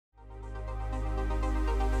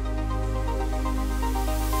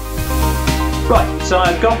Right, so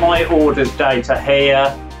I've got my orders data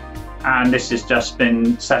here, and this has just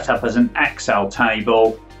been set up as an Excel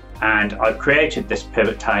table, and I've created this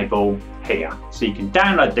pivot table here. So you can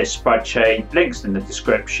download this spreadsheet, links in the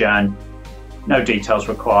description, no details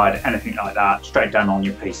required, anything like that, straight down on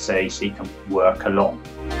your PC so you can work along.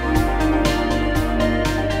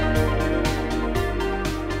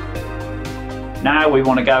 Now we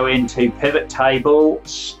want to go into pivot table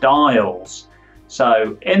styles.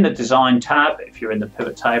 So in the design tab, if you're in the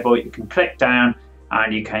pivot table, you can click down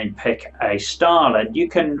and you can pick a style, and you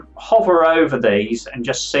can hover over these and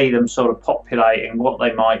just see them sort of populating what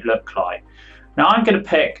they might look like. Now I'm going to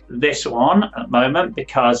pick this one at the moment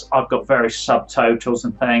because I've got various subtotals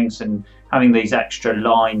and things, and having these extra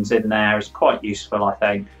lines in there is quite useful, I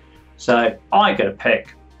think. So I'm going to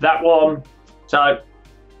pick that one. So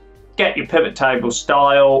get your pivot table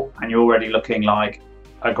style and you're already looking like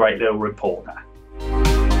a great little report now.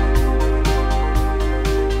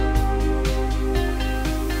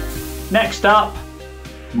 Next up,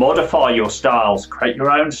 modify your styles, create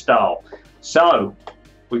your own style. So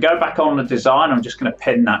we go back on the design. I'm just going to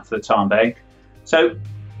pin that for the time being. So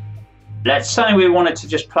let's say we wanted to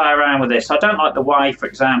just play around with this. I don't like the way, for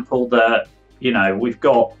example, that, you know, we've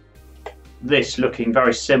got this looking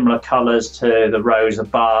very similar colours to the rows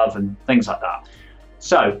above and things like that.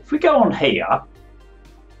 So if we go on here,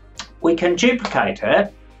 we can duplicate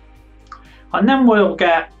it, and then we'll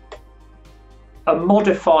get a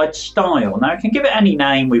modified style. Now we can give it any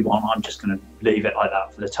name we want. I'm just going to leave it like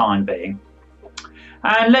that for the time being.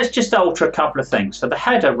 And let's just alter a couple of things. So the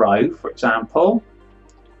header row, for example,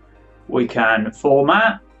 we can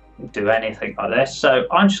format, do anything like this. So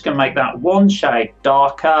I'm just going to make that one shade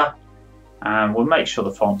darker, and we'll make sure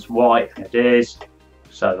the font's white, and it is.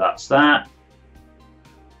 So that's that.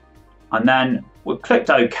 And then we've clicked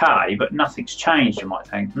OK, but nothing's changed, you might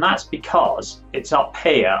think. And that's because it's up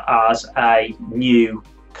here as a new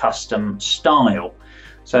custom style.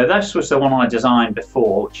 So this was the one I designed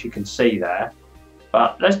before, which you can see there.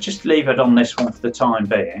 But let's just leave it on this one for the time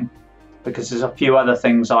being, because there's a few other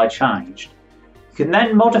things I changed. You can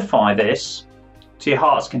then modify this to your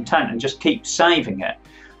heart's content and just keep saving it.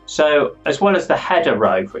 So as well as the header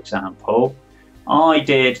row, for example, I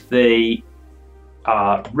did the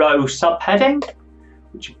row subheading,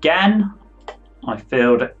 which again I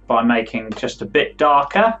filled by making just a bit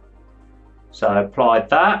darker. So I applied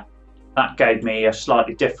that. That gave me a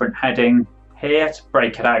slightly different heading here to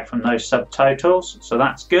break it out from those subtotals, so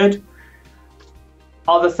that's good.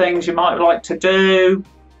 Other things you might like to do,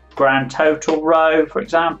 grand total row, for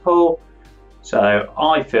example. So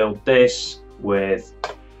I filled this with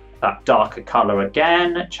that darker colour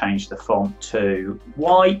again, change the font to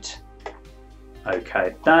white.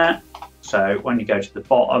 OK, that. So when you go to the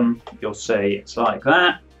bottom, you'll see it's like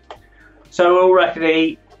that. So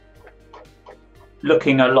already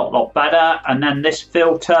looking a lot better. And then this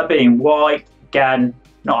filter being white, again,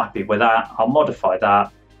 not happy with that. I'll modify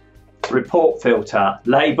that. Report filter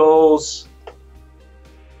labels.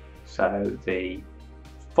 So the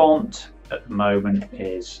font at the moment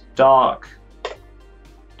is dark.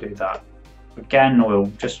 Do that again. We'll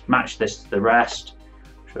just match this to the rest.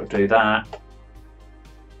 We'll do that.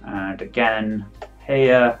 And again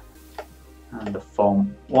here, and the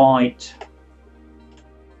font white.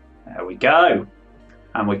 There we go.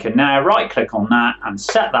 And we can now right click on that and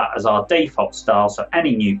set that as our default style. So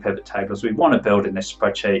any new pivot tables we want to build in this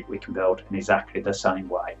spreadsheet, we can build in exactly the same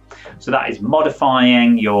way. So that is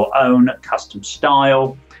modifying your own custom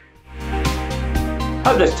style.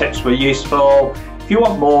 Hope those tips were useful. If you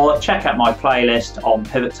want more, check out my playlist on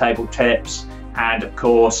pivot table tips, and of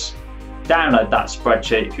course download that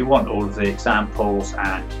spreadsheet if you want all of the examples,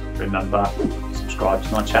 and remember, subscribe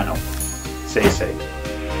to my channel. See you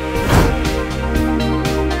soon.